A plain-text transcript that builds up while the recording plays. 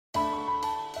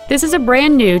This is a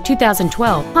brand new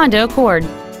 2012 Honda Accord.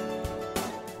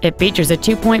 It features a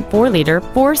 2.4-liter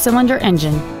four-cylinder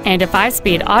engine and a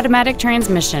 5-speed automatic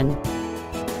transmission.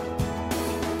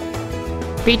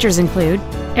 Features include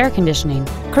air conditioning,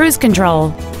 cruise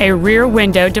control, a rear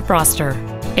window defroster,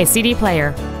 a CD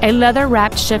player, a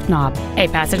leather-wrapped shift knob, a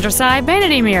passenger side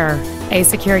vanity mirror, a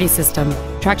security system,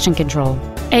 traction control,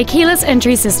 a keyless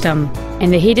entry system,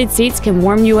 and the heated seats can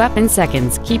warm you up in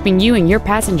seconds, keeping you and your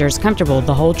passengers comfortable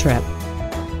the whole trip.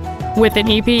 With an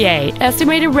EPA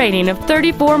estimated rating of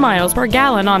 34 miles per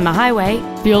gallon on the highway,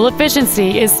 fuel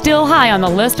efficiency is still high on the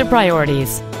list of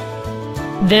priorities.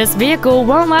 This vehicle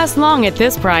won't last long at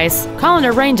this price. Call and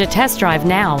arrange a test drive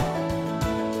now.